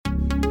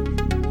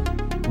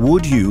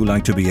Would you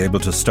like to be able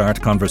to start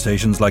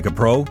conversations like a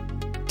pro?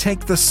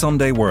 Take the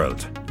Sunday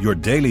World, your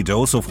daily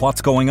dose of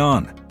what's going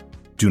on.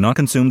 Do not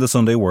consume the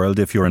Sunday World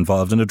if you're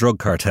involved in a drug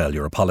cartel,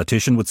 you're a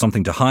politician with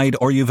something to hide,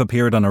 or you've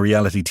appeared on a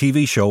reality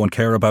TV show and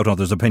care about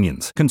others'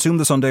 opinions. Consume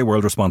the Sunday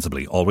World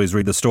responsibly. Always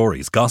read the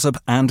stories, gossip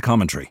and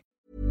commentary.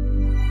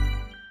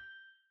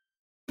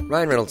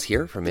 Ryan Reynolds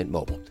here from Mint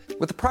Mobile.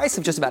 With the price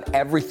of just about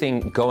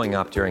everything going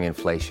up during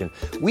inflation,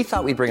 we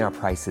thought we'd bring our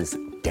prices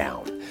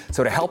down.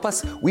 So to help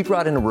us, we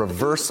brought in a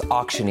reverse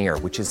auctioneer,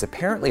 which is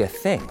apparently a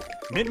thing.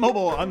 Mint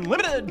Mobile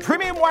Unlimited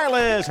Premium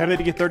Wireless. How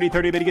to get 30,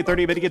 30, bit to get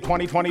 30, bit to get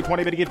 20, 20,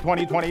 20, bit to get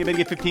 20, 20, bit to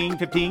get 15,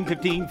 15,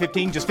 15,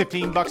 15, just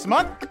 $15 a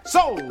month?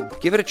 Sold!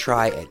 Give it a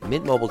try at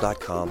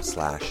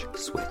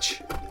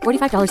mintmobile.com/switch.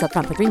 $45 up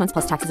front for 3 months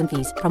plus taxes and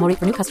fees. Promo rate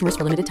for new customers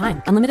for limited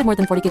time. Unlimited more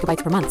than 40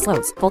 gigabytes per month.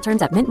 Slows full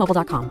terms at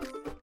mintmobile.com.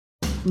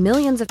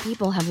 Millions of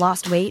people have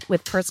lost weight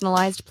with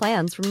personalized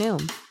plans from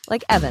Noom.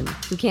 Like Evan,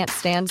 who can't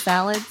stand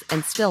salads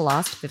and still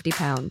lost 50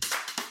 pounds.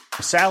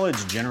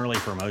 Salads generally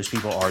for most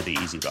people are the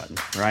easy button,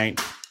 right?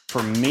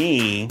 For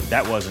me,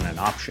 that wasn't an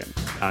option.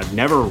 I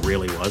never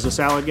really was a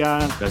salad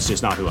guy. That's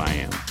just not who I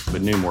am.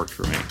 But Noom worked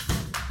for me.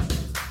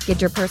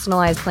 Get your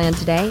personalized plan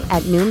today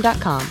at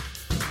Noom.com.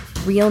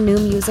 Real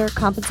Noom user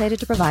compensated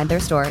to provide their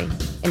story.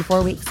 In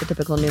 4 weeks, the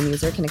typical Noom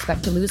user can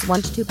expect to lose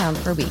 1 to 2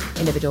 pounds per week.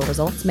 Individual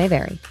results may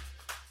vary.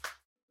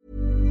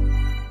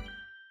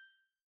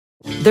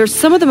 They're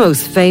some of the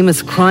most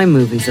famous crime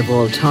movies of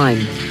all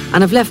time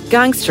and have left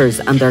gangsters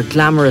and their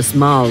glamorous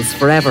molls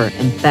forever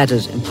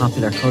embedded in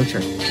popular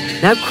culture.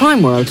 Now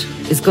Crime World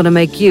is going to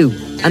make you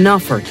an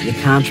offer you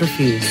can't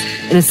refuse.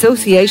 In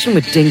association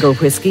with Dingle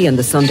Whiskey and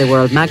the Sunday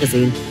World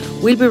magazine,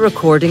 we'll be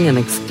recording an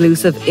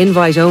exclusive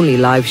invite-only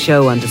live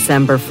show on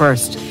December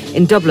 1st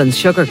in Dublin's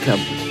Sugar Club.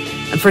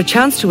 And for a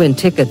chance to win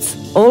tickets,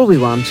 all we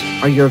want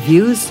are your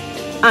views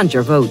and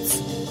your votes.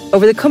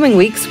 Over the coming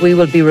weeks, we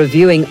will be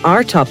reviewing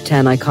our top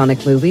 10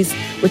 iconic movies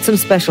with some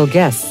special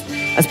guests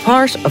as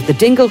part of the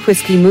Dingle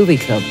Whiskey Movie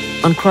Club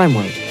on Crime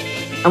World.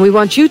 And we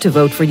want you to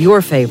vote for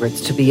your favourites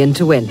to be in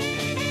to win.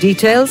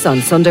 Details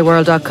on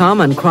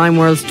SundayWorld.com and Crime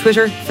World's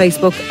Twitter,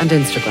 Facebook and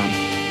Instagram.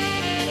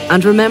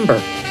 And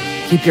remember,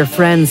 keep your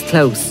friends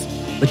close,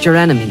 but your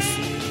enemies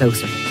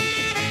closer.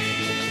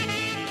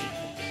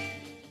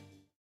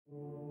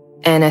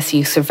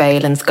 NSU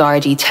surveillance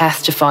Gardaí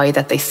testified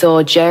that they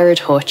saw Gerry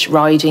Hutch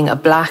riding a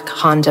black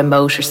Honda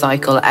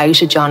motorcycle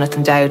out of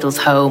Jonathan Dowdall's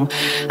home,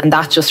 and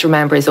that, just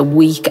remember, is a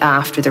week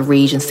after the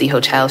Regency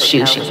Hotel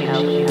shooting.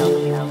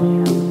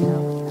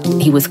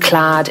 He was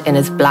clad in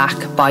his black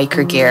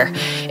biker gear.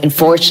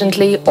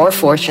 Unfortunately, or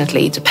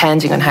fortunately,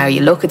 depending on how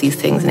you look at these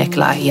things,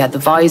 Nicola, he had the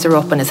visor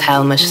up on his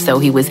helmet, so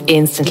he was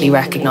instantly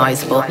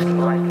recognisable.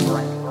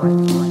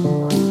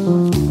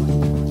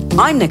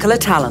 I'm Nicola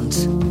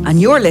Tallant,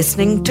 and you're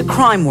listening to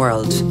Crime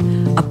World,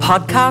 a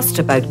podcast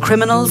about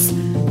criminals,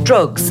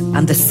 drugs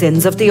and the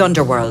sins of the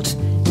underworld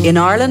in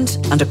Ireland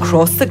and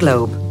across the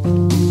globe.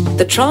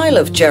 The trial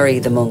of Gerry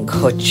the Monk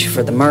Hutch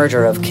for the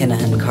murder of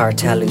Kinahan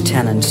cartel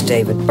lieutenant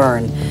David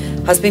Byrne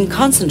has been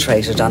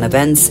concentrated on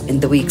events in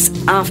the weeks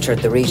after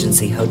the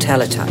Regency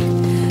Hotel attack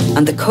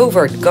and the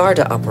covert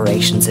Garda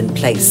operations in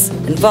place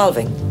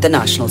involving the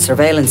National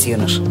Surveillance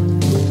Unit.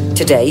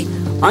 Today,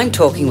 I'm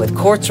talking with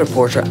courts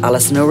reporter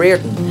Alison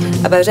O'Riordan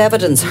about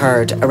evidence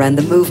heard around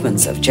the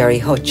movements of Gerry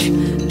Hutch,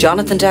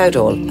 Jonathan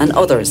Dowdall and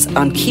others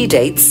on key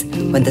dates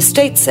when the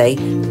state say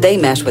they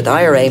met with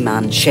IRA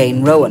man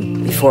Shane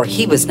Rowan before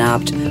he was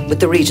nabbed with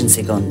the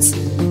Regency guns.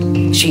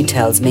 She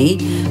tells me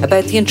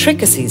about the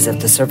intricacies of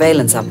the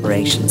surveillance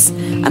operations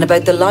and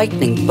about the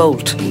lightning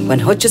bolt when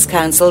Hutch's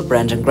counsel,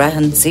 Brendan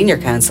Grehan, senior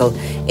counsel,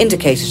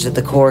 indicated to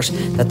the court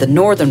that the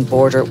northern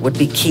border would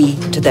be key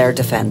to their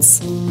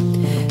defence.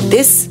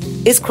 This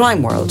is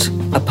Crime World,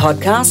 a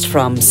podcast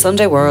from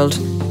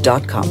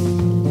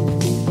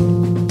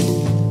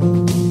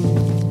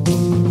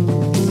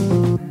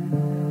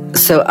SundayWorld.com.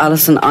 So,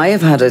 Alison, I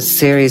have had a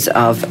series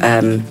of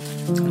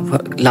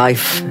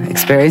life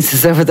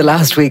experiences over the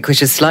last week,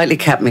 which has slightly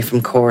kept me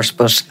from court.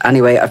 But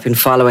anyway, I've been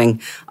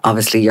following,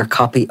 obviously, your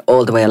copy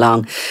all the way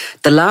along.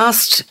 The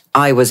last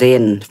I was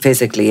in,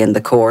 physically in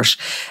the court,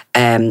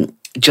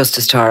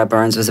 Justice Tara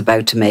Burns was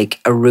about to make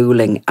a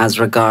ruling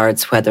as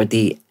regards whether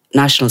the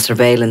National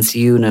Surveillance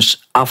Unit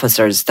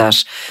officers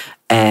that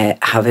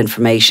have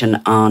information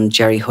on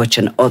Gerry Hutch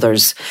and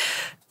others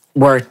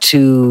were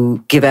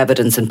to give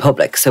evidence in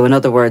public. So in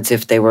other words,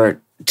 if they were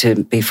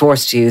to be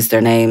forced to use their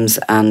names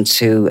and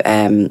to,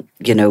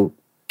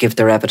 give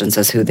their evidence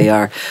as who they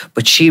are.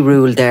 But she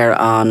ruled there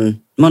on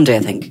Monday,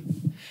 I think.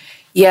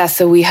 Yeah,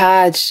 so we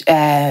had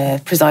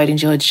presiding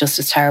judge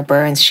Justice Tara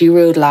Burns. She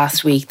ruled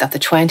last week that the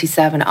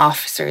 27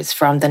 officers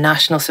from the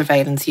National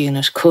Surveillance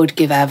Unit could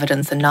give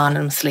evidence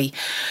anonymously.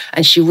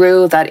 And she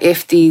ruled that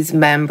if these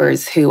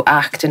members who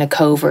act in a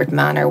covert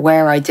manner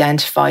were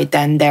identified,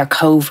 then their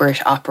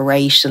covert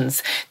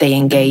operations they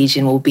engage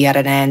in will be at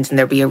an end and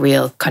there'll be a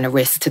real kind of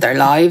risk to their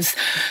lives.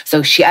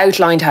 So she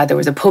outlined how there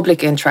was a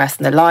public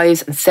interest in the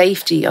lives and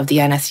safety of the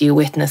NSU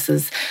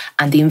witnesses,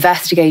 and the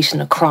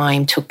investigation of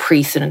crime took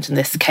precedent in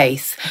this case.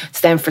 case.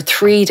 So then for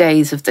 3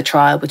 days of the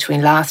trial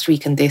between last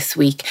week and this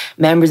week,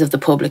 members of the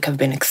public have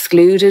been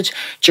excluded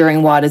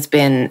during what has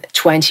been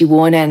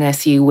 21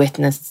 NSU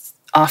witness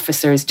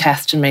officers'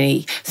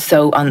 testimony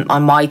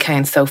on my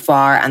count so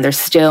far, and there's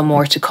still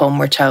more to come,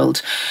 we're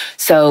told.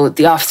 So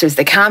the officers,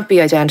 they can't be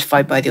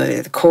identified by the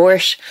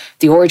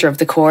order of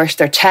the court.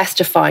 They're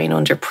testifying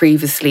under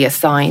previously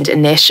assigned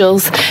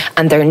initials,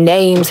 and their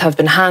names have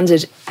been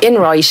handed in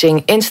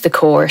writing into the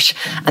court,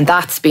 and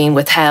that's been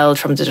withheld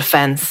from the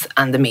defence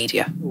and the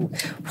media.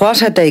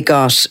 What had they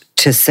got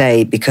to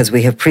say? Because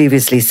we have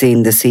previously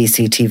seen the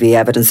CCTV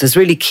evidence. There's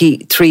really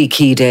three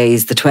key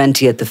days: the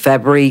 20th of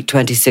February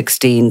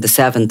 2016, the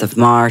 7th of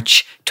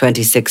March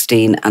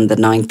 2016 and the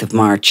 9th of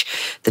March.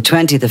 The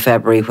 20th of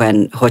February,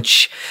 when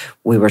Hutch,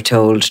 we were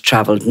told,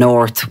 travelled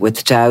north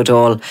with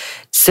Dowdall.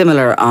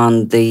 Similar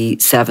on the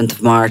 7th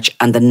of March,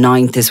 and the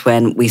 9th is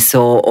when we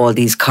saw all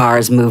these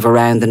cars move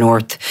around the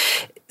North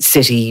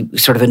City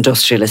sort of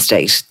industrial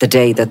estate, the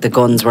day that the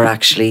guns were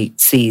actually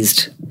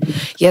seized.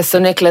 Yes, so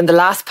Nicola, in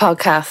the last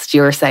podcast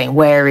you were saying,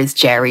 where is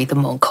Gerry the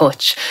Monk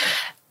Hutch,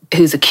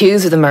 who's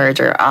accused of the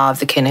murder of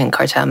the Kinahan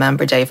cartel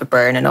member David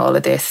Byrne and all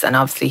of this, and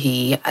obviously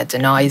he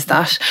denies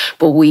that.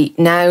 But we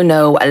now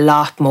know a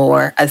lot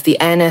more, as the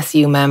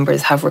NSU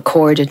members have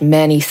recorded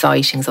many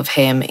sightings of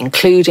him,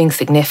 including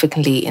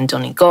significantly in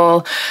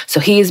Donegal. So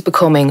he is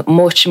becoming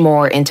much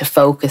more into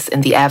focus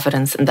in the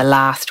evidence in the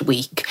last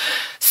week.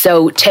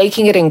 So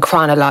taking it in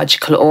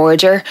chronological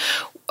order,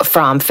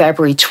 from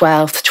February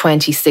 12th,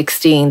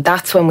 2016,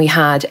 that's when we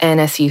had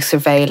NSU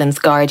surveillance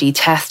Gardaí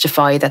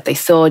testify that they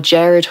saw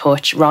Gerard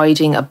Hutch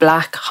riding a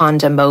black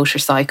Honda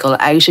motorcycle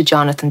out of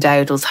Jonathan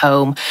Dowdall's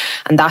home.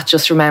 And that,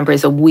 just remember,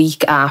 is a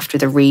week after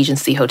the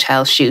Regency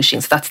Hotel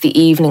shooting. So that's the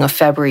evening of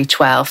February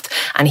 12th.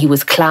 And he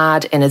was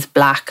clad in his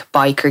black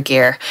biker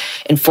gear.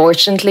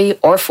 Unfortunately,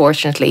 or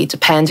fortunately,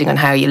 depending on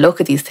how you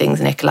look at these things,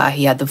 Nicola,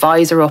 he had the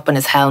visor up on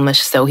his helmet,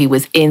 so he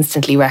was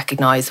instantly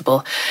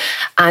recognisable.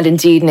 And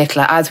indeed,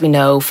 Nicola, as we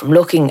know from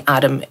looking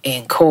at him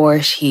in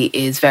court, he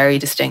is very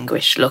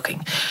distinguished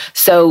looking.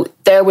 So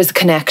there was a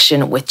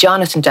connection with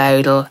Jonathan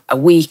Dowdall a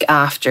week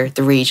after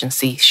the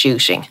Regency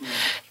shooting.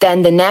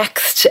 Then the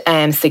next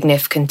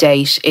significant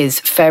date is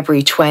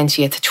February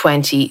 20th,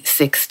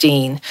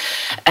 2016.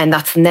 And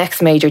that's the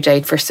next major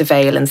date for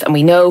surveillance. And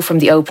we know from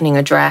the opening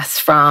address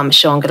from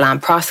Sean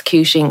Gallan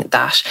prosecuting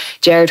that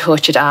Gerard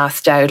Hutch had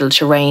asked Dowdall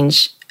to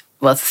arrange,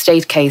 well, it's a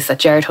state case that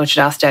Gerard Hutch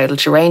had asked Dowdall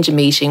to arrange a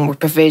meeting with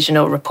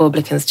provisional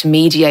Republicans to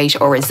mediate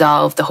or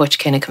resolve the Hutch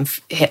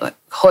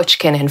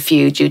Kinahan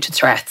feud due to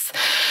threats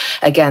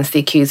against the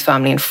accused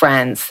family and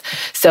friends.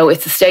 So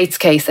it's a state's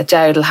case that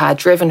Dowdall had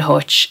driven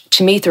Hutch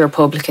to meet the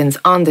Republicans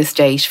on this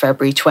date,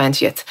 February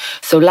 20th.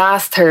 So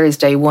last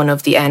Thursday, one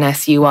of the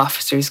NSU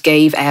officers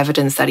gave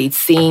evidence that he'd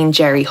seen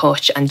Gerry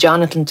Hutch and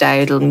Jonathan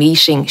Dowdall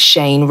meeting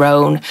Shane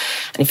Rowan.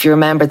 And if you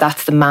remember,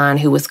 that's the man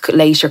who was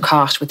later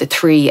caught with the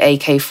 3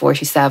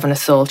 AK-47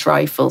 assault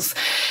rifles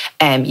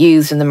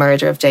used in the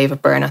murder of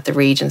David Byrne at the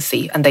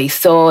Regency. And they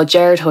saw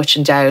Gerard Hutch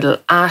and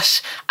Dowdall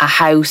at a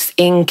house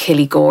in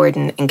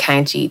Killygordon in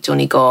County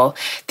Donegal.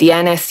 The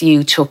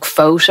NSU took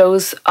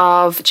photos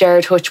of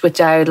Gerard Hutch with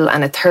Dowdall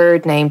and a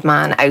third named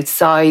man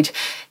outside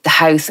the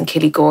house in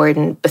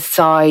Killygordon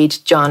beside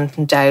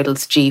Jonathan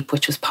Dowdall's Jeep,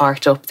 which was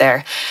parked up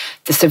there.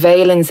 The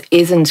surveillance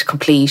isn't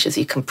complete, as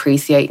you can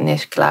appreciate,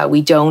 Nicola.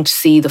 We don't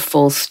see the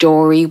full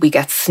story. We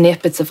get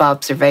snippets of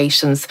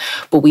observations,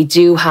 but we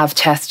do have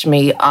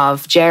testimony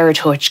of Gerard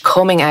Hutch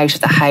coming out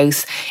of the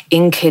house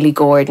in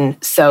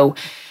Killygordon. So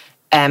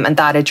and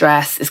that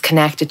address is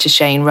connected to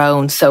Shane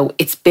Rowan. So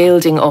it's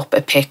building up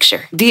a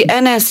picture. The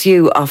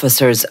NSU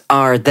officers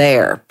are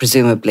there,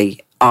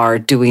 presumably. Or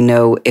do we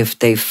know if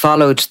they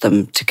followed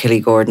them to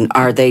Killygordon?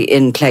 Are they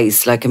in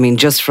place? Like, I mean,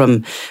 just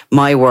from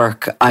my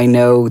work, I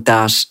know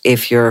that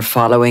if you're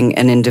following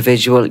an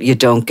individual, you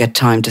don't get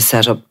time to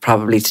set up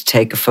probably to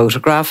take a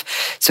photograph.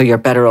 So you're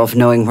better off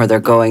knowing where they're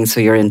going, so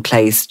you're in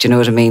place. Do you know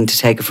what I mean? To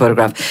take a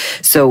photograph.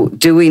 So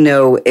do we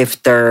know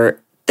if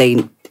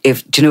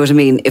do you know what I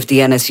mean? If the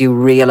NSU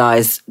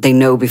realise, they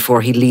know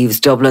before he leaves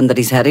Dublin that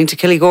he's heading to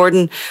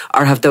Killygordon,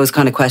 or have those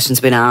kind of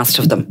questions been asked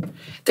of them?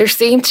 There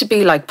seem to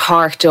be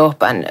parked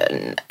up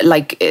in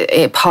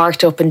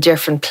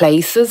different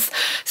places.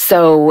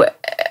 So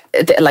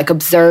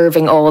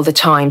observing all the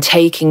time,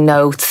 taking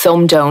notes.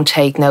 Some don't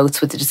take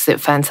notes, which the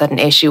defence had an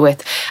issue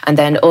with. And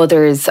then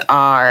others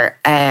are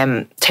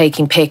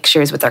taking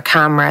pictures with their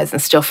cameras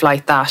and stuff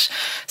like that.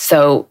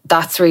 So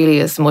that's really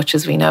as much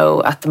as we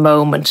know at the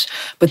moment.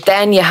 But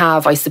then you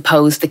have, I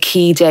suppose, the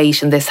key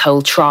date in this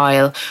whole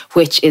trial,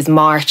 which is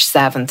March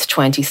 7th,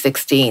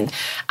 2016.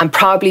 And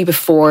probably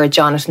before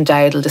Jonathan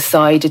Dowdall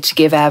decided to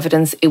give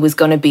evidence, it was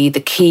going to be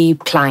the key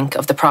plank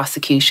of the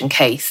prosecution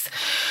case.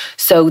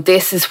 So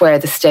this is where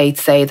the state updates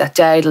say that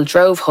Dowdall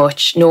drove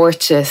Hutch north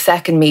to a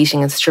second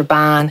meeting in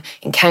Strabane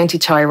in County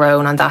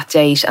Tyrone on that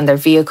date, and their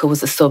vehicle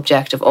was the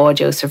subject of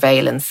audio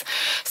surveillance.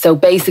 So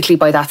basically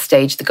by that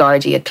stage, the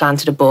Gardaí had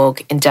planted a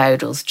bug in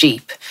Dowdall's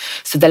Jeep.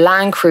 So the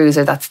Land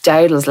Cruiser, that's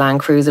Dowdall's Land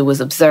Cruiser,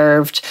 was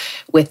observed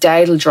with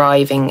Dowdall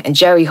driving and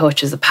Gerry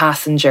Hutch as a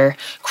passenger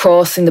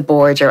crossing the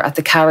border at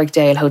the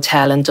Carrickdale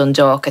Hotel in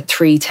Dundalk at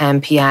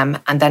 3:10 p.m.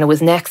 And then it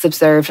was next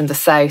observed in the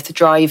south,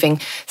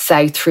 driving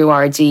south through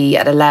RD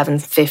at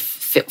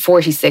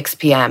 11:46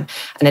 p.m.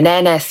 And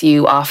an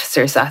NSU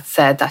officer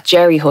said that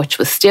Gerry Hutch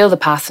was still the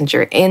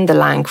passenger in the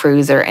Land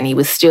Cruiser and he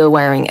was still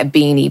wearing a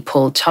beanie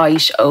pulled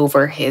tight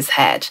over his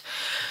head.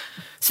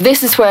 So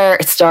this is where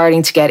it's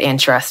starting to get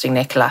interesting,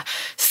 Nicola.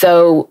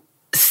 So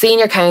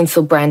Senior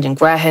Counsel Brendan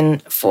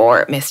Grehan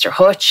for Mr.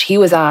 Hutch, he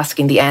was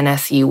asking the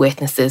NSU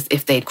witnesses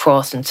if they'd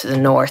crossed into the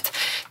north.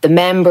 The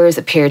members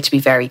appeared to be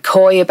very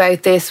coy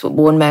about this, with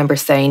one member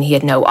saying he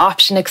had no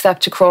option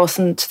except to cross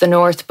into the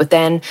north, but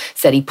then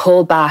said he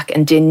pulled back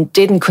and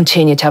didn't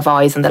continue to have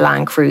eyes on the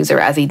Land Cruiser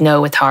as he'd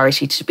no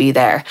authority to be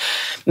there.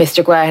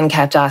 Mr. Grehan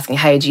kept asking,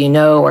 how do you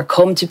know or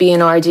come to be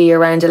in RD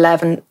around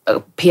 11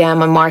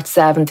 p.m. on March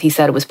 7th? He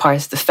said it was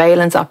part of the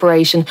surveillance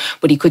operation,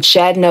 but he could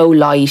shed no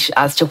light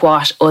as to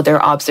what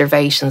other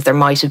observations there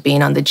might have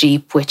been on the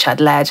Jeep which had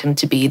led him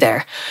to be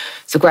there.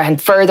 So Grehan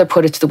further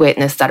put it to the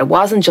witness that it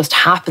wasn't just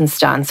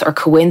happenstance or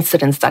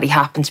coincidence that he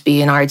happened to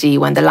be in RD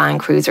when the Land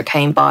Cruiser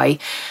came by,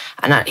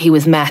 and that he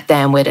was met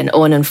then with an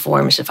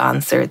uninformative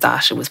answer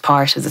that it was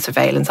part of the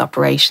surveillance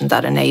operation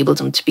that enabled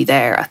him to be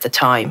there at the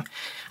time.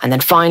 And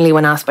then finally,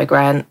 when asked by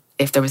Grehan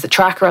if there was a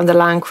tracker on the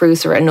Land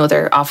Cruiser,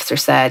 another officer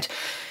said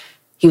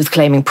he was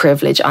claiming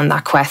privilege on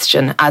that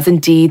question, as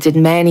indeed did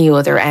many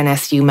other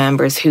NSU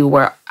members who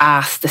were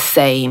asked the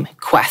same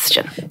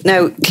question.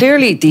 Now,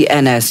 clearly the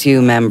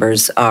NSU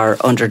members are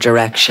under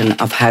direction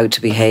of how to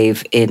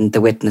behave in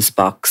the witness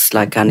box.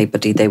 Like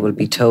anybody, they will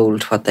be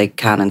told what they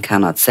can and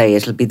cannot say.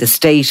 It'll be the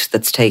state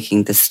that's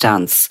taking the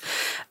stance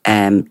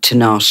to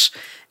not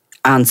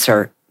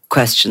answer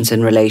questions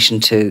in relation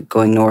to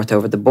going north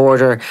over the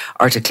border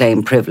or to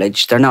claim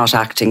privilege. They're not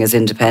acting as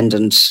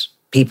independent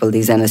people,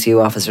 these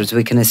NSU officers,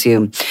 we can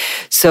assume.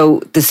 So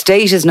the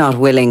state is not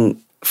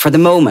willing, for the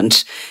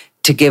moment,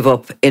 to give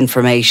up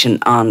information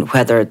on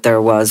whether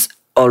there was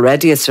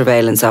already a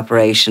surveillance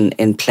operation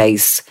in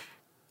place,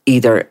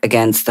 either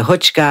against the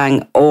Hutch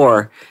gang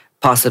or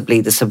possibly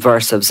the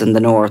subversives in the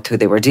north who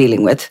they were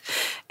dealing with.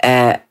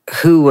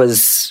 Who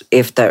was,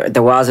 if there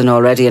was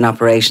already an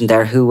operation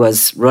there, who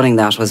was running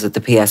that? Was it the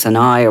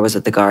PSNI or was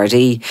it the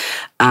Gardaí?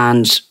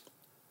 And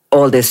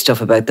all this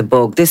stuff about the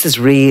bug. This is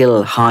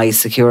real high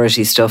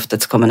security stuff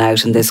that's coming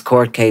out in this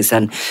court case,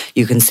 and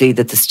you can see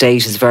that the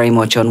state is very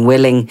much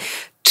unwilling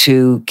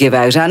to give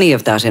out any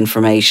of that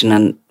information,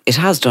 and it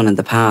has done in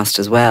the past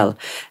as well.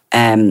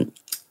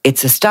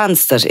 It's a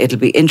stance that it'll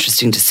be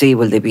interesting to see,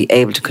 will they be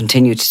able to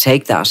continue to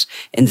take that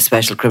in the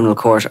Special Criminal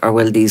Court, or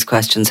will these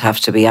questions have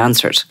to be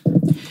answered?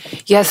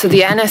 Yeah, so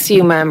the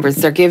NSU members,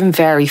 they're given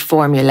very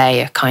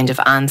formulaic kind of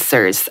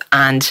answers,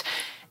 and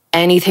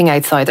anything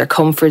outside their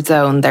comfort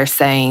zone, they're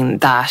saying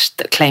that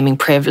they're claiming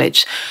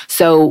privilege.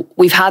 So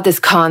we've had this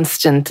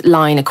constant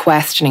line of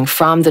questioning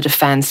from the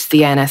defence to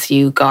the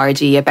NSU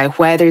Gardaí about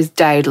whether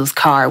Dowdall's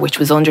car, which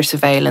was under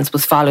surveillance,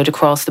 was followed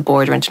across the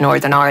border into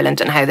Northern Ireland,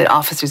 and how the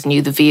officers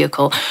knew the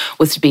vehicle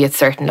was to be at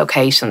certain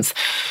locations.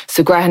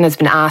 So Grehan has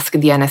been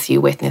asking the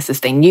NSU witnesses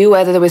if they knew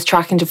whether there was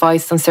tracking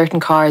devices on certain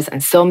cars,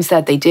 and some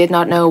said they did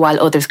not know, while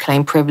others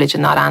claimed privilege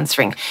in not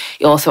answering.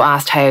 He also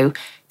asked how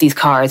these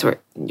cars were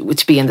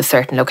to be in the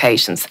certain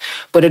locations.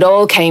 But it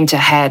all came to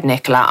head,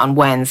 Nicola, on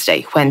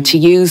Wednesday, when, to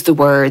use the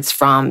words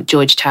from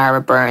Judge Tara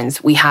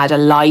Burns, we had a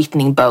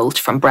lightning bolt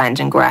from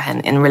Brendan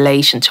Grehan in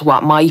relation to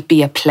what might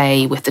be a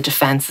play with the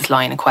defence's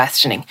line of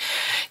questioning.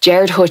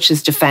 Gerard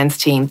Hutch's defence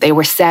team, they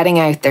were setting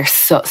out their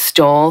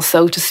stall,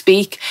 so to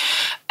speak,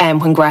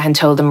 when Grehan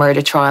told the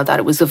murder trial that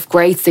it was of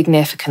great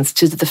significance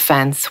to the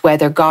defence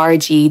whether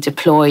Gardaí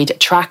deployed a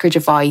tracker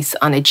device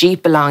on a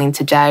Jeep belonging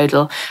to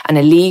Dowdall and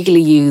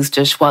illegally used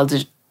it while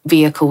the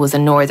vehicle was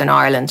in Northern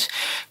Ireland.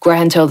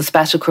 Grehan told the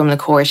Special Criminal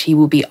Court he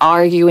would be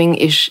arguing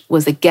it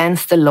was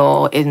against the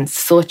law if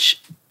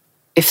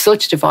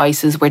such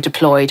devices were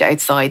deployed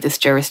outside this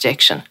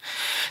jurisdiction.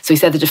 So he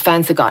said the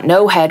defence had got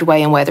no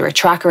headway on whether a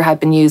tracker had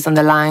been used on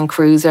the Land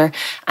Cruiser,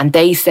 and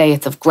they say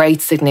it's of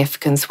great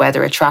significance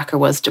whether a tracker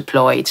was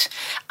deployed,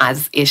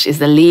 as it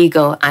is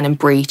illegal and in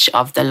breach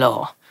of the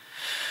law.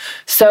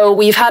 So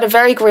we've had a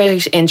very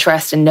great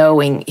interest in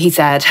knowing, he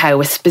said, how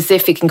a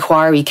specific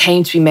inquiry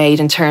came to be made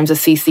in terms of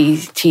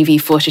CCTV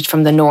footage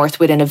from the north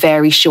within a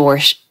very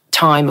short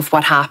time of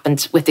what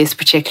happened with this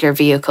particular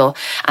vehicle.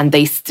 And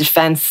the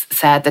defence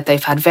said that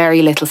they've had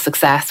very little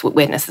success with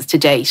witnesses to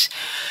date.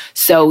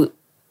 So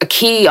a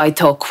key, I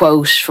thought,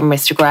 quote from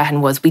Mr.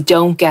 Grehan was, we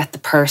don't get the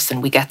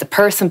person, we get the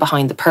person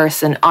behind the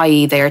person,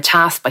 i.e. they are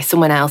tasked by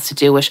someone else to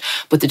do it,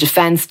 but the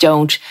defence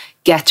don't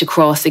get to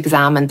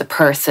cross-examine the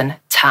person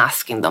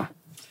tasking them.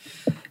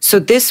 So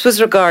this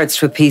was regards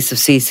to a piece of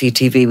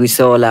CCTV we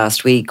saw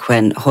last week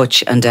when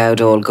Hutch and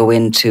Dowdall go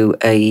into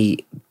a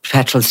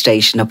petrol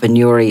station up in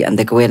Newry, and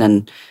they go in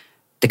and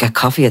they get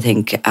coffee, I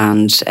think,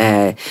 and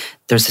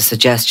there's a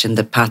suggestion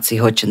that Patsy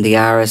Hutch in the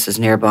Aris is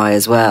nearby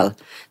as well.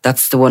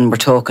 That's the one we're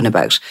talking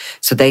about.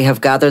 So they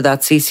have gathered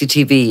that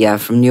CCTV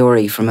from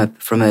Newry, from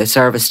a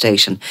service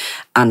station.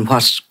 And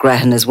what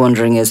Grehan is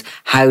wondering is,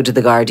 how did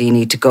the Gardaí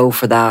need to go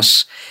for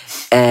that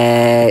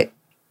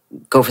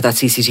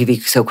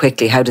CCTV so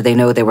quickly? How did they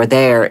know they were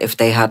there if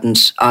they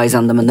hadn't eyes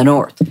on them in the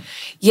north?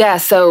 Yeah,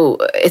 so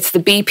it's the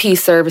BP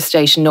service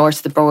station north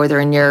of the border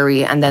in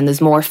Newry, and then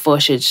there's more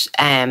footage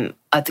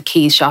at the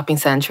Keys shopping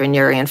centre in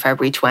Newry on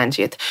February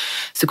 20th.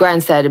 So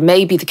Grant said it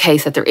may be the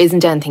case that there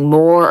isn't anything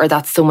more, or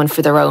that someone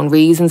for their own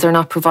reasons are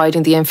not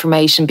providing the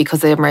information because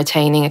they're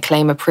retaining a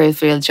claim of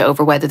privilege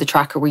over whether the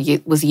tracker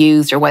was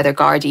used or whether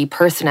Gardaí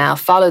personnel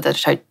followed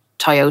the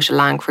Toyota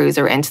Land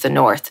Cruiser into the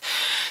north.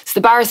 So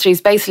the barrister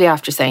is basically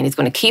after saying he's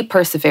going to keep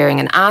persevering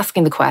and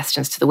asking the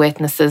questions to the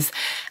witnesses,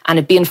 and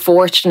it'd be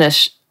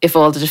unfortunate if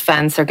all the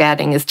defence are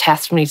getting is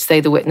testimony to say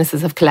the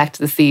witnesses have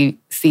collected the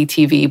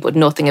CCTV, but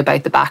nothing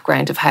about the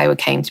background of how it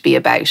came to be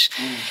about.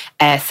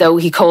 So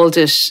he called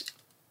it,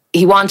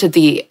 he wanted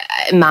the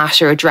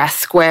matter addressed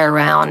square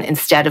around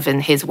instead of,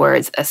 in his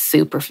words, a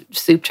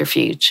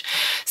subterfuge.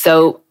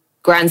 So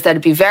Grant said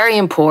it'd be very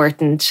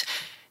important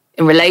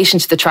in relation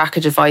to the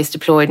tracker device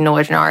deployed in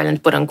Northern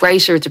Ireland, but on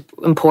greater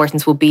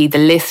importance will be the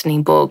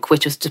listening bug,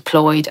 which was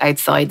deployed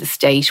outside the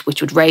state,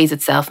 which would raise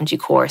itself in due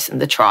course in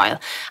the trial.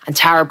 And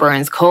Tara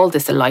Burns called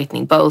this a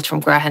lightning bolt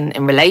from Grehan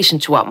in relation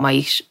to what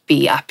might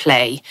be at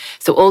play.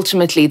 So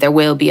ultimately, there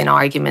will be an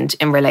argument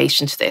in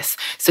relation to this.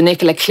 So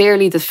Nicola,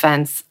 clearly the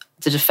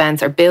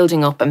defence are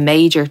building up a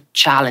major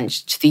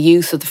challenge to the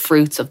use of the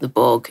fruits of the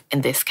bug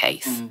in this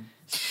case.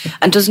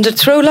 And doesn't it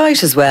throw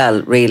light as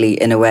well, really,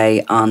 in a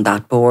way, on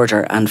that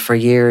border? And for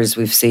years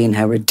we've seen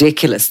how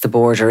ridiculous the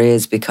border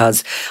is,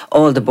 because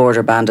all the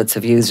border bandits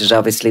have used it,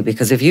 obviously,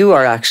 because if you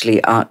are actually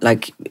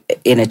like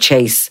in a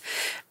chase,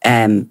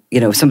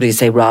 if somebody,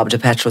 say, robbed a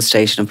petrol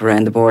station up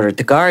around the border,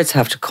 the guards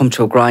have to come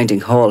to a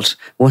grinding halt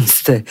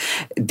once the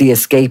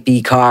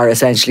escapee car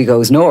essentially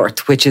goes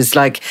north, which is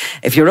like,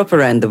 if you're up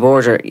around the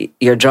border,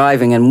 you're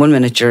driving and 1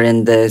 minute you're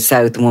in the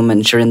south and 1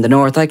 minute you're in the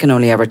north. I can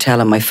only ever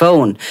tell on my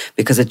phone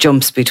because it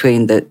jumps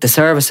between the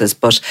services.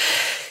 But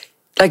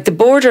like, the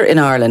border in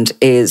Ireland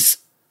is,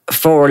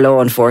 for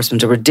law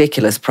enforcement, a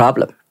ridiculous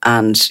problem.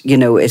 And,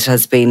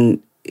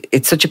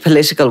 it's such a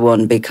political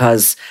one,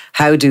 because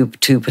how do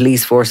two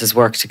police forces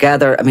work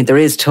together? I mean, there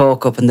is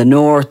talk up in the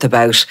north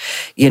about,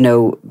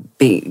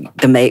 being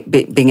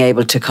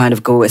able to kind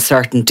of go a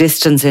certain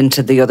distance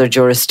into the other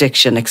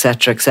jurisdiction,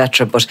 etc.,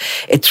 etc. But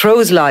it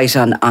throws light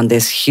on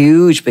this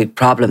huge, big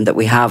problem that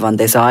we have on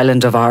this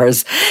island of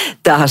ours,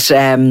 that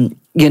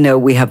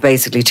we have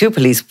basically two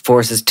police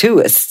forces, two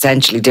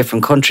essentially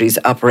different countries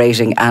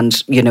operating,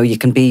 and, you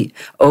can be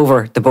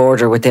over the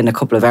border within a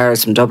couple of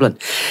hours from Dublin.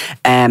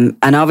 And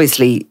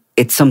obviously,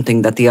 it's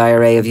something that the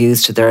IRA have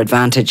used to their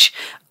advantage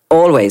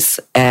always.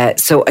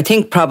 So I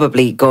think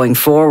probably going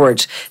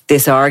forward,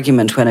 this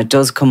argument, when it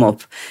does come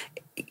up,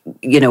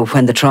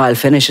 when the trial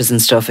finishes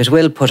and stuff, it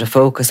will put a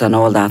focus on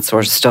all that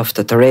sort of stuff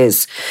that there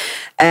is.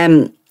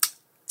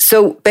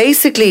 So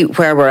basically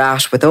where we're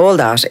at with all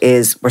that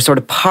is we're sort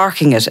of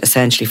parking it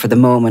essentially for the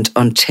moment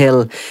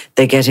until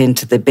they get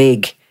into the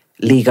big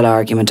legal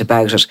argument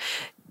about it.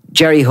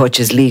 Gerry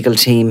Hutch's legal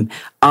team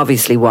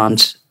obviously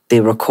want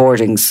the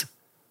recordings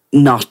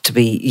not to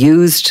be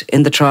used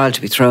in the trial, to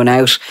be thrown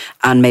out,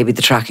 and maybe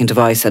the tracking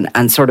device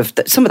and sort of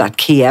some of that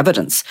key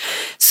evidence.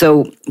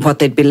 So what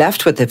they'd be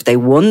left with if they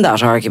won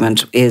that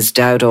argument is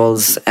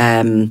Dowdall's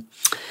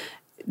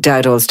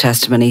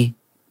testimony,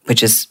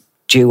 which is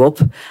due up,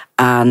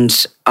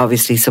 and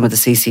obviously some of the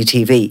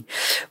CCTV.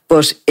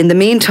 But in the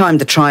meantime,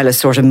 the trial has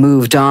sort of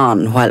moved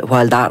on.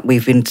 While that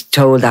we've been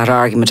told that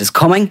argument is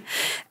coming,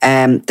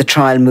 the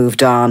trial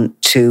moved on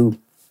to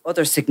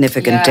other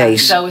significant date.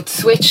 So it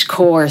switched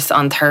course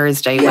on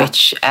Thursday,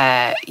 which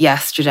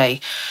yesterday.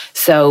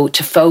 So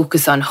to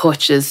focus on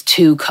Hutch's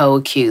two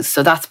co-accused.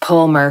 So that's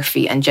Paul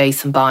Murphy and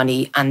Jason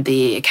Bonney, and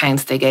the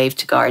accounts they gave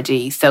to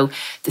Gardaí. So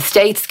the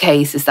state's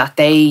case is that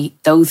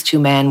those two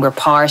men were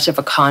part of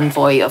a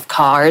convoy of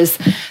cars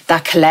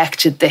that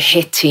collected the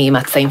hit team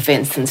at St.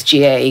 Vincent's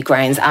GAA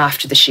grounds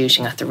after the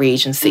shooting at the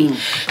Regency.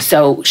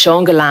 So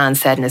Sean Gallan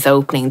said in his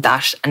opening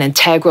that an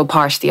integral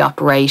part of the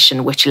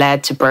operation which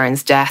led to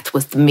Burns' death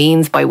was the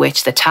means by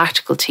which the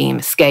tactical team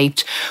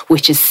escaped,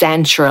 which is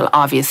central,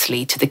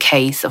 obviously, to the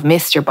case of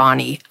Mr.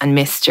 Bonney and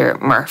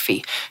Mr.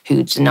 Murphy,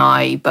 who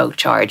deny both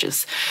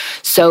charges.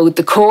 So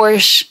the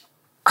court,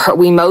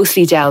 we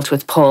mostly dealt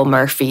with Paul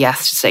Murphy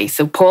yesterday.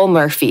 So Paul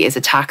Murphy is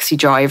a taxi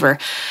driver,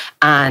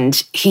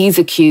 and he's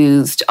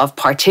accused of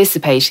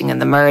participating in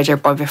the murder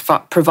by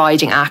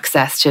providing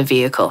access to a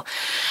vehicle.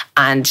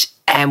 And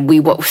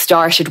we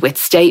started with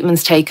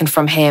statements taken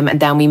from him, and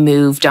then we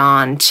moved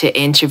on to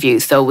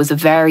interviews. So it was a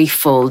very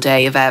full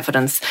day of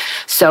evidence.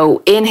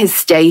 So in his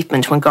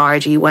statement, when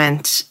Gardaí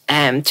went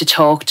to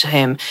talk to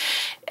him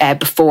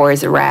before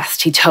his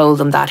arrest, he told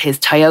them that his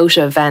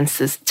Toyota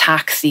Avensis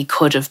taxi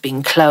could have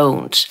been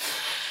cloned.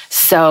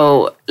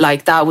 So,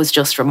 like, that was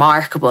just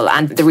remarkable.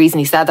 And the reason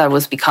he said that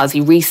was because he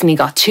recently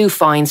got 2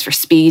 fines for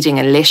speeding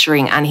and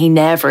littering, and he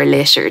never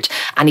littered.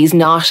 And he's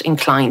not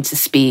inclined to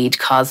speed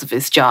because of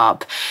his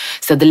job.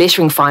 So the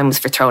littering fine was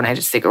for throwing out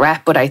a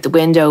cigarette butt out the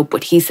window,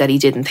 but he said he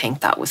didn't think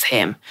that was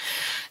him.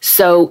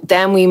 So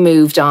then we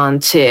moved on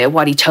to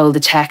what he told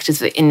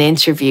detectives in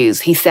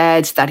interviews. He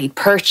said that he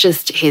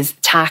purchased his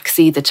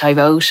taxi, the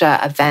Toyota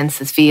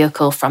Avensis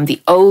vehicle, from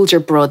the older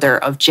brother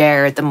of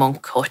Gerry The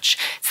Monk Hutch.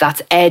 So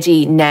that's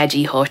Eddie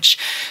Neddy Hutch,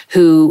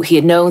 who he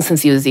had known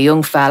since he was a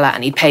young fella,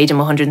 and he paid him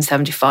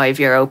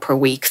 €175 per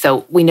week.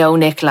 So we know,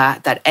 Nicola,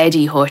 that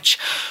Eddie Hutch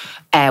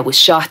was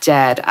shot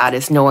dead at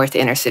his North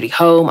inner city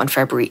home on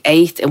February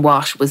 8th in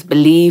what was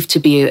believed to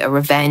be a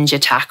revenge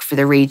attack for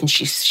the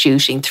Regency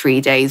shooting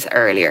 3 days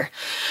earlier.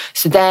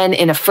 So then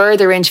in a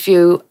further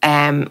interview,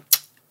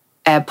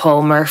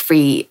 Paul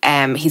Murphy,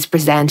 he's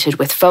presented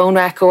with phone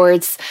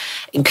records,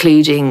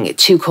 including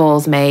 2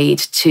 calls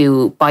made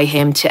by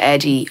him to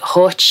Eddie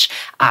Hutch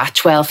at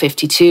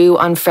 12:52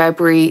 on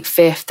February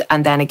 5th,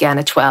 and then again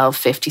at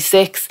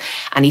 12:56.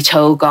 And he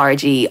told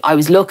Gardaí, "I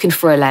was looking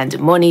for a lend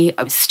of money.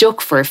 I was stuck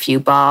for a few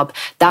bob.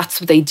 That's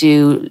what they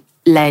do,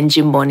 lend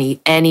you money.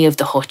 Any of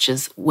the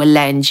Hutches will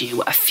lend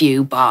you a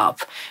few bob,"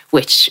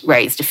 which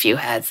raised a few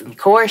heads in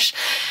court.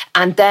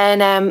 And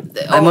then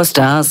I must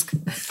ask.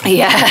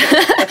 Yeah.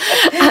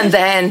 And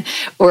then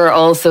we're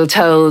also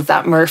told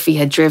that Murphy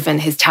had driven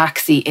his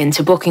taxi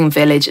into Booking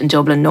Village in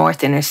Dublin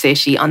North inner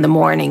city on the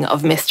morning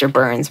of Mr.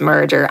 Byrne's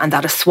murder, and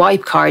that a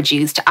swipe card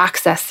used to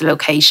access the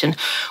location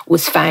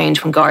was found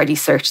when Gardaí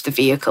searched the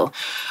vehicle.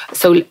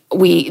 So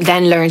we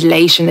then learned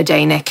later in the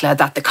day, Nicola,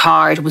 that the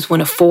card was one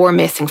of 4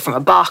 missing from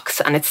a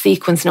box, and its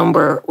sequence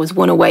number was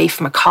one away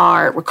from a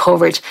car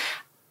recovered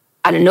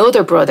at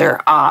another brother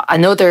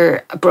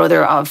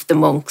of the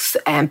monks,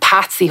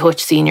 Patsy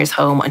Hutch Sr.'s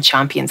home on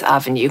Champions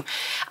Avenue.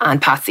 And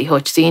Patsy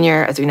Hutch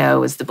Sr., as we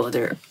know, is the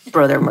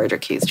brother murder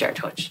accused Gerry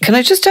Hutch. Can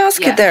I just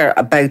ask you there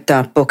about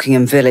that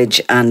Buckingham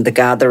Village and the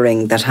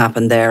gathering that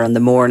happened there in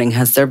the morning?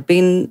 Has there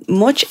been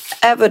much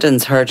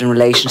evidence heard in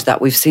relation to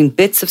that? We've seen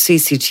bits of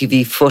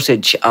CCTV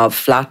footage of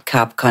Flat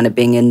Cap kind of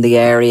being in the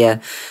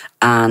area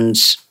and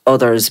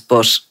others,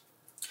 but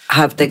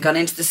have they gone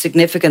into the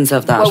significance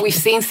of that? Well, we've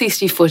seen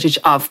CCTV footage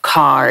of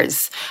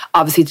cars.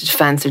 Obviously, the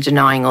defence are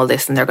denying all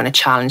this and they're going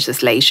to challenge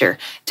this later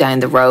down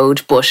the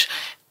road. But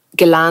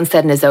Gillan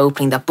said in his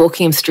opening that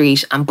Buckingham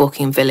Street and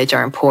Buckingham Village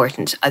are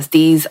important, as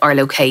these are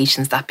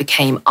locations that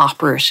became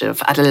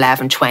operative at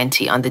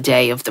 11:20 on the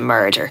day of the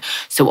murder.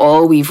 So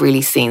all we've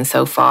really seen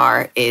so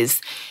far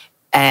is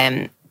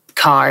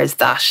cars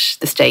that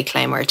the state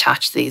claim are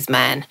attached to these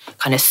men,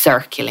 kind of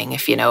circling,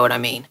 if you know what I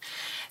mean.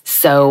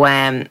 So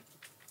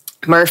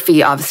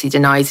Murphy obviously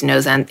denies he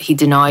knows, and he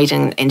denied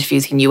in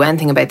interviews he knew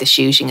anything about the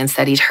shooting, and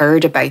said he'd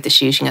heard about the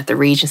shooting at the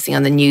Regency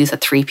on the news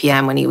at 3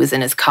 p.m. when he was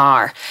in his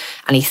car.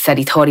 And he said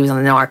he thought he was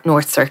on the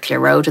North Circular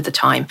Road at the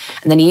time.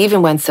 And then he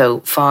even went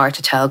so far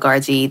to tell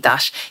Gardaí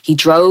that he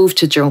drove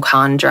to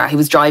Drumcondra. He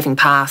was driving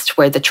past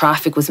where the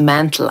traffic was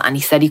mental, and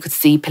he said he could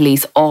see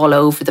police all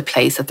over the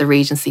place at the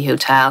Regency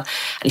Hotel.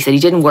 And he said he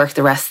didn't work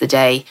the rest of the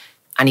day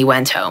and he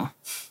went home.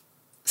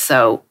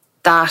 So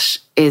that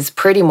is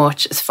pretty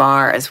much as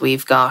far as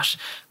we've got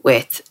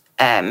with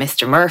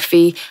Mr.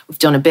 Murphy. We've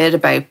done a bit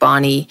about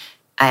Bonnie,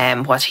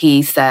 what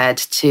he said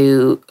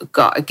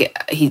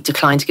he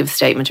declined to give a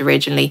statement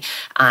originally,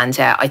 and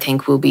I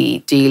think we'll be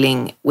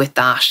dealing with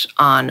that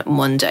on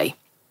Monday.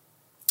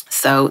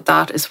 So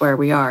that is where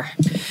we are.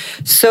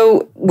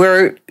 So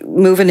we're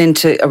moving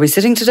into, are we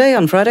sitting today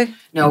on Friday?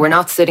 No, we're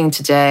not sitting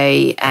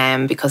today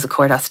because the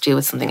court has to deal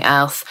with something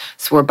else.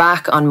 So we're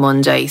back on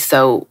Monday.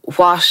 So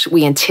what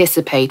we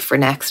anticipate for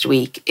next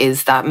week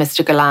is that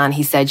Mr. Gillan,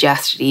 he said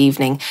yesterday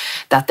evening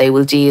that they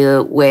will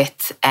deal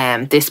with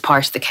this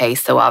part of the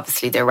case. So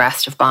obviously the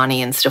arrest of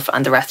Bonnie and stuff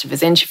and the rest of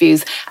his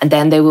interviews. And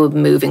then they will be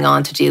moving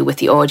on to deal with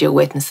the audio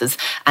witnesses.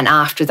 And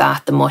after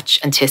that, the much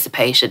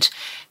anticipated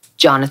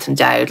Jonathan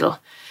Dowdall.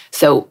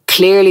 So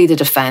clearly the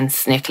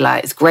defence, Nicola,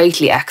 is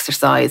greatly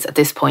exercised at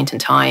this point in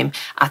time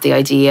at the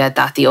idea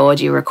that the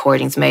audio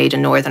recordings made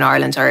in Northern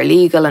Ireland are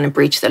illegal and in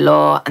breach of the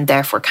law and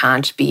therefore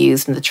can't be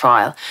used in the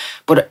trial.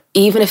 But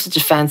even if the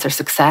defence are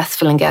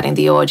successful in getting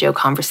the audio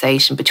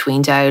conversation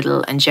between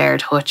Dowdall and Gerry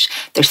Hutch,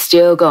 they're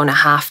still going to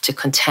have to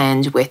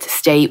contend with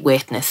state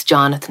witness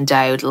Jonathan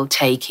Dowdall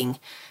taking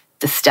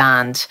the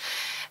stand.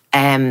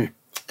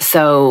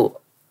 So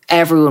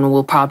everyone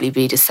will probably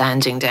be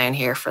descending down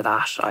here for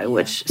that, I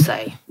would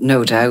say.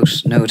 No doubt,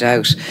 no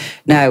doubt.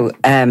 Now,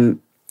 in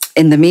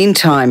the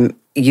meantime,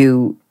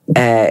 you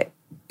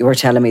were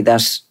telling me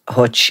that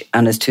Hutch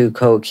and his 2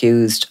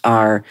 co-accused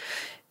are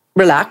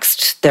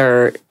relaxed.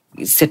 They're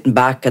sitting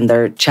back and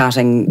they're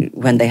chatting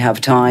when they have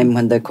time,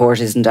 when the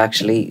court isn't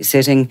actually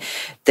sitting.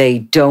 They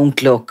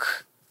don't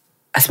look,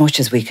 as much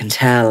as we can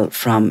tell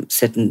from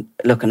sitting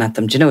looking at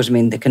them, do you know what I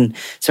mean? They can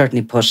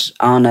certainly put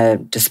on a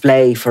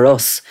display for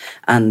us,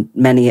 and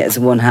many as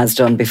one has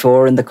done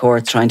before in the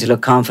court, trying to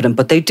look confident,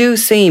 but they do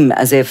seem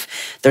as if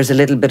there's a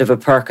little bit of a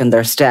perk in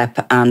their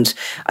step, And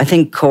I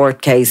think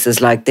court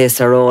cases like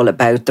this are all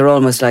about, they're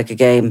almost like a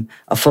game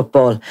of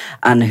football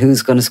and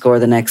who's going to score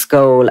the next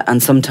goal.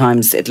 And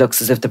sometimes it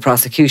looks as if the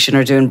prosecution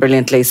are doing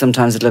brilliantly.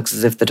 Sometimes it looks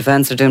as if the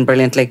defence are doing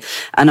brilliantly.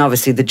 And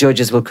obviously the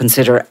judges will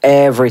consider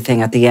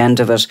everything at the end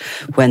of it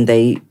when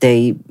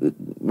they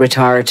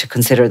retire to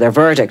consider their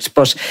verdict.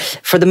 But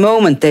for the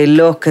moment, they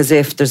look as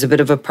if there's a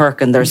bit of a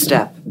perk in their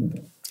step.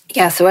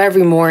 Yeah, so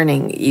every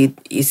morning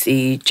you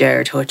see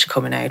Gerard Hutch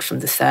coming out from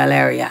the cell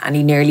area and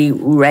he nearly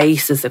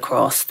races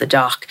across the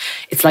dock.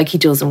 It's like he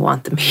doesn't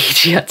want the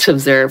media to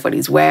observe what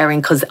he's wearing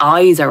because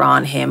eyes are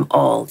on him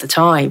all the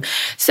time.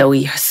 So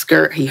he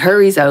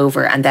hurries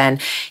over and then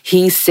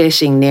he's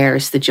sitting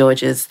nearest the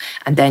judges,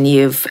 and then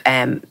you've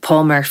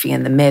Paul Murphy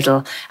in the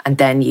middle, and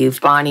then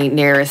you've Bonnie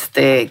nearest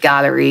the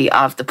gallery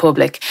of the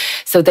public.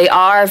 So they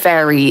are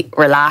very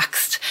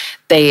relaxed.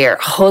 They're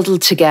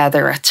huddled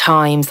together at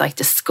times, like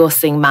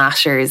discussing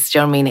matters, do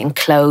you know what I mean,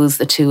 enclose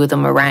the two of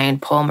them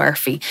around Paul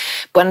Murphy.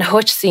 But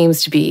Hutch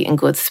seems to be in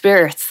good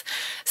spirits.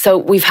 So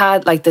we've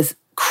had like this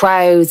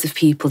crowds of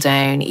people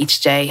down each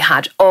day,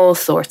 had all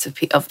sorts of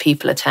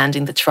people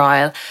attending the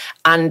trial.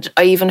 And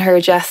I even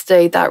heard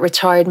yesterday that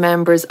retired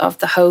members of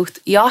the Howth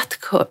Yacht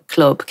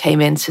Club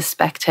came in to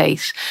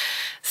spectate.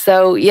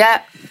 So,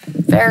 yeah,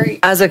 very...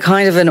 As a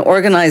kind of an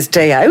organised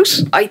day out?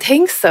 I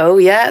think so,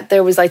 yeah.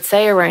 There was, I'd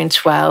say, around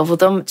 12 of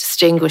them,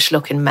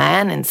 distinguished-looking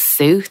men in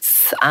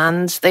suits,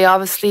 and they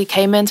obviously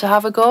came in to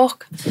have a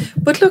gawk.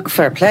 But look,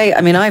 fair play. I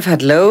mean, I've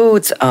had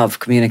loads of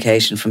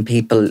communication from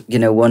people, you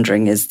know,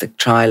 wondering, is the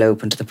trial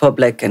open to the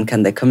public and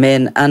can they come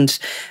in? And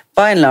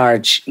by and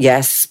large,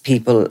 yes,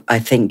 people, I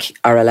think,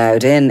 are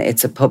allowed in.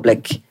 It's a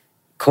public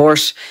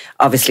court.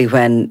 Obviously,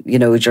 when, you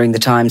know, during the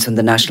times when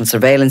the National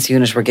Surveillance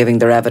Unit were giving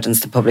their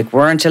evidence, the public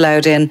weren't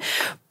allowed in.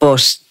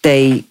 But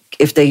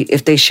if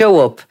they show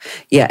up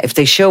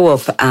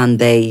and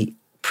they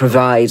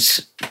provide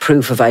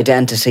proof of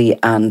identity,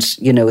 and,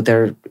 you know,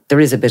 there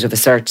is a bit of a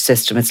search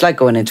system. It's like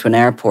going into an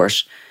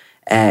airport,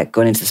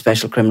 going into the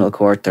Special Criminal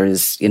Court.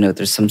 There's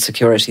some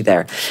security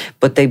there,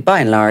 but they by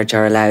and large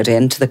are allowed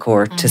into the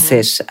court to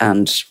sit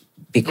and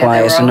be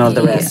quiet and all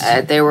the rest.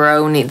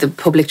 The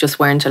public just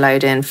weren't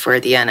allowed in for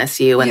the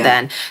NSU, and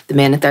then the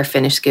minute they're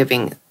finished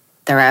giving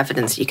their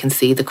evidence, you can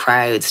see the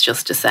crowds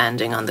just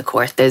descending on the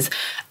court. There's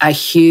a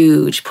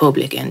huge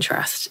public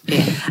interest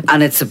in.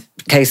 And it's a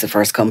case of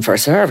first come,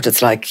 first served.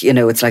 It's like, you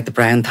know, it's like the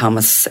Brown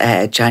Thomas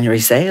January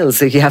sales.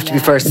 So you have to be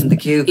first in the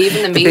queue.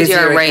 Even the media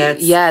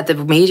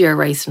are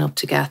racing up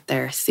to get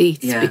their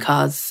seats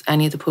because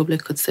any of the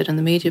public could sit on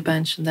the media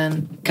bench and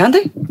then... Can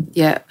they?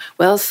 Yeah.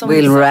 Well,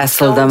 we'll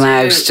wrestle them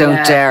out.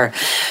 Don't dare.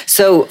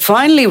 So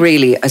finally,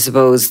 really, I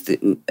suppose,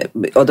 the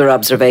other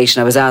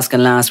observation I was asking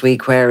last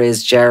week, where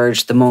is Gerry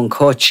the Monk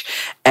Hutch?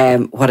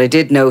 What I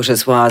did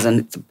notice was,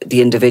 and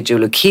the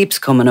individual who keeps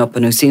coming up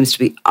and who seems to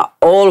be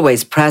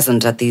always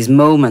present at these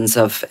moments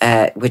of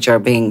which are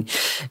being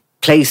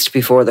placed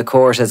before the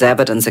court as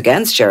evidence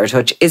against Gerry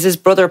Hutch, is his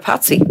brother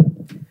Patsy.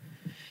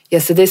 Yeah,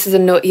 so this is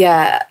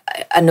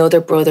another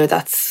brother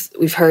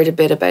we've heard a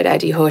bit about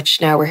Eddie Hutch.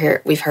 Now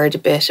we've heard a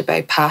bit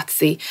about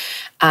Patsy.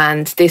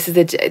 And this is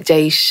the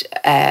date,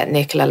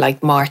 Nicola,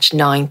 like March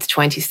 9th,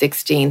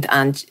 2016.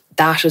 And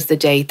that was the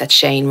date that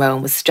Shane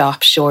Rowan was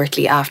stopped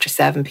shortly after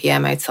 7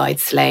 p.m. outside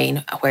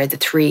Slane, where the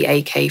 3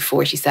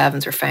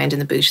 AK-47s were found in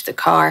the boot of the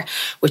car,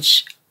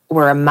 which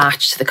were a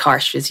match to the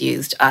cartridges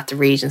used at the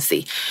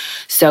Regency.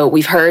 So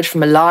we've heard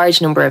from a large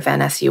number of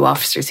NSU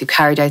officers who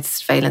carried out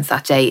surveillance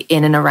that day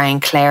in and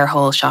around Clare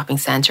Hall Shopping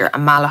Centre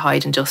and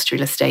Malahide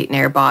Industrial Estate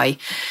nearby.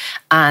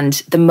 And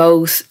the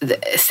most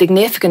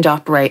significant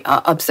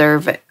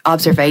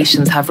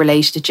observations have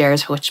related to Gerry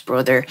Hutch's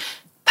brother,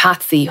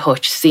 Patsy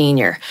Hutch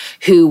Sr.,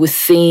 who was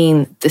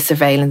seen, the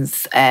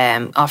surveillance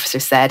officer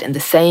said, in the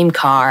same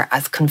car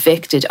as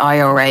convicted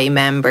IRA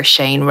member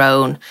Shane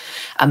Rowan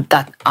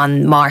that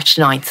on March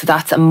 9th. So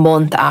that's a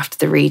month after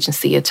the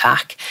Regency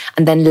attack.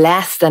 And then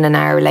less than an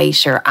hour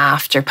later,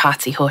 after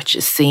Patsy Hutch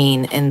is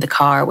seen in the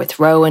car with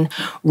Rowan,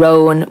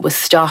 Rowan was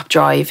stopped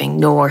driving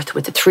north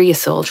with the 3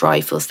 assault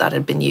rifles that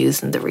had been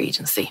used in the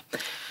Regency.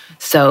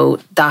 So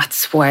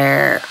that's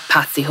where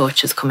Patsy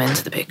Hutch has come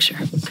into the picture.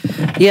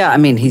 Yeah, I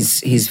mean,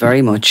 he's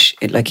very much,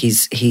 like,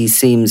 he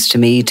seems to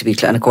me to be,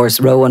 and of course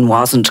Rowan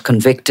wasn't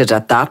convicted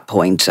at that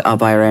point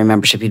of IRA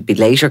membership. He'd be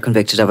later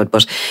convicted of it,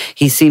 but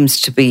he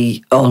seems to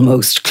be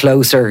almost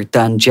closer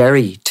than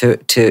Gerry to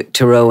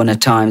Rowan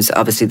at times.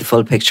 Obviously the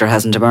full picture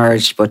hasn't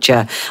emerged, but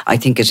yeah, I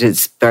think it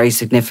is very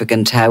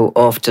significant how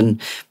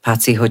often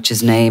Patsy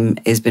Hutch's name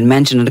has been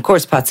mentioned. And of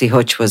course Patsy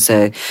Hutch was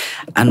and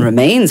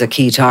remains a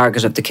key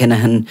target of the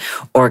Kinahan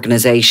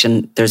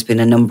organisation. There's been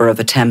a number of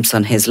attempts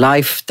on his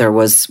life. There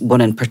was one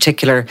in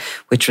particular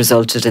which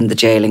resulted in the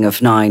jailing of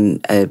a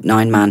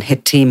 9-man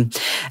hit team.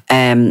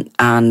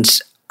 And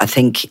I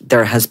think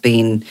there has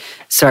been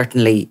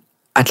certainly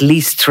at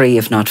least 3,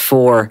 if not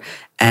 4,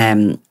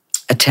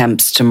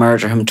 attempts to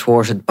murder him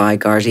thwarted by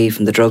Gardaí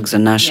from the Drugs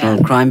and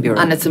National Crime Bureau.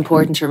 And it's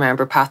important to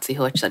remember, Patsy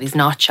Hutch, that he's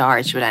not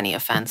charged with any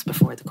offence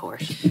before the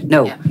court.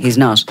 No, he's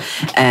not.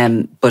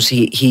 But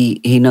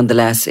he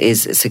nonetheless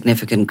is a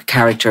significant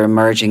character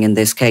emerging in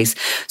this case.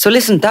 So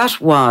listen, that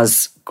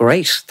was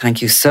great.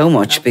 Thank you so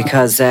much,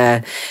 because,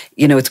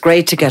 it's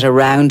great to get a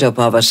roundup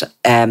of it.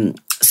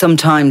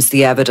 Sometimes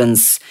the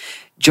evidence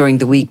during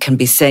the week can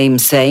be same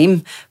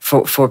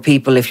for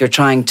people. If you're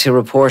trying to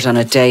report on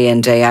it day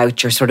in, day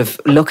out, you're sort of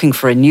looking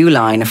for a new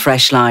line, a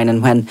fresh line.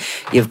 And when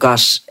you've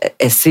got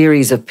a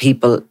series of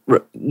people,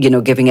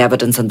 giving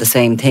evidence on the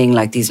same thing,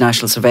 like these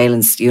National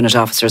Surveillance Unit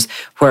officers,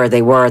 where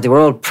they were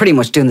all pretty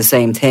much doing the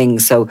same thing.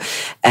 So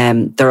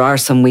there are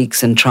some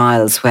weeks and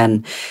trials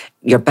when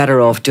you're better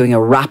off doing a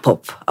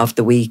wrap-up of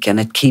the week, and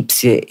it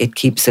keeps it...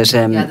 there's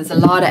a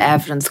lot of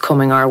evidence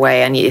coming our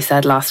way, and you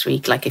said last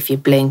week, like, if you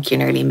blink, you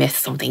nearly miss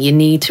something. You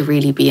need to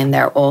really be in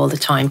there all the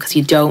time, because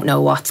you don't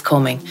know what's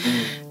coming,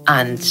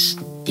 and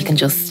you can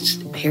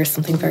just hear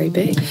something very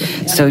big.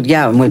 So,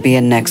 and we'll be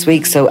in next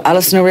week. So,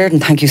 Alison O'Riordan,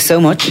 thank you so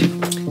much.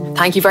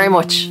 Thank you very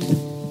much.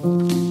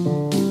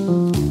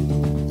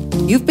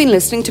 You've been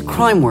listening to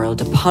Crime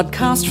World, a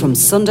podcast from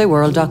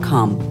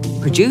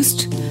SundayWorld.com,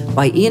 produced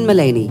by Ian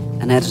Mullaney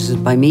and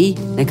edited by me,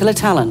 Nicola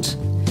Tallant.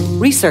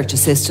 Research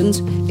assistant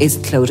is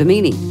Claude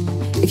Amini.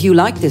 If you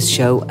like this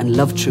show and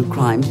love true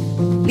crime,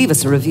 leave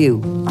us a review.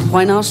 Or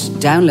why not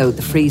download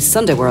the free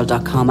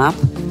SundayWorld.com app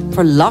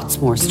for lots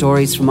more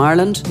stories from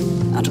Ireland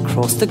and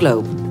across the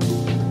globe.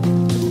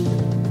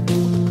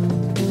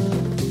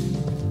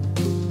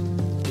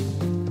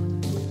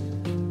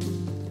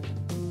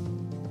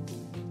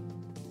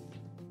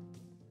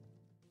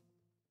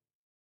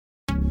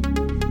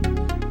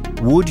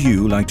 Would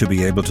you like to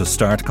be able to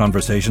start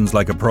conversations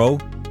like a pro?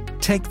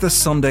 Take the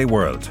Sunday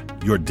World,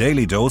 your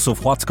daily dose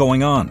of what's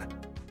going on.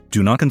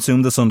 Do not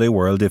consume the Sunday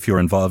World if you're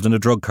involved in a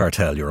drug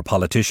cartel, you're a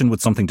politician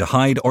with something to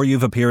hide, or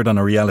you've appeared on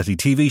a reality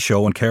TV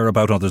show and care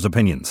about others'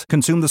 opinions.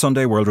 Consume the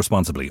Sunday World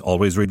responsibly.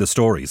 Always read the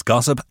stories,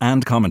 gossip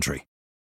and commentary.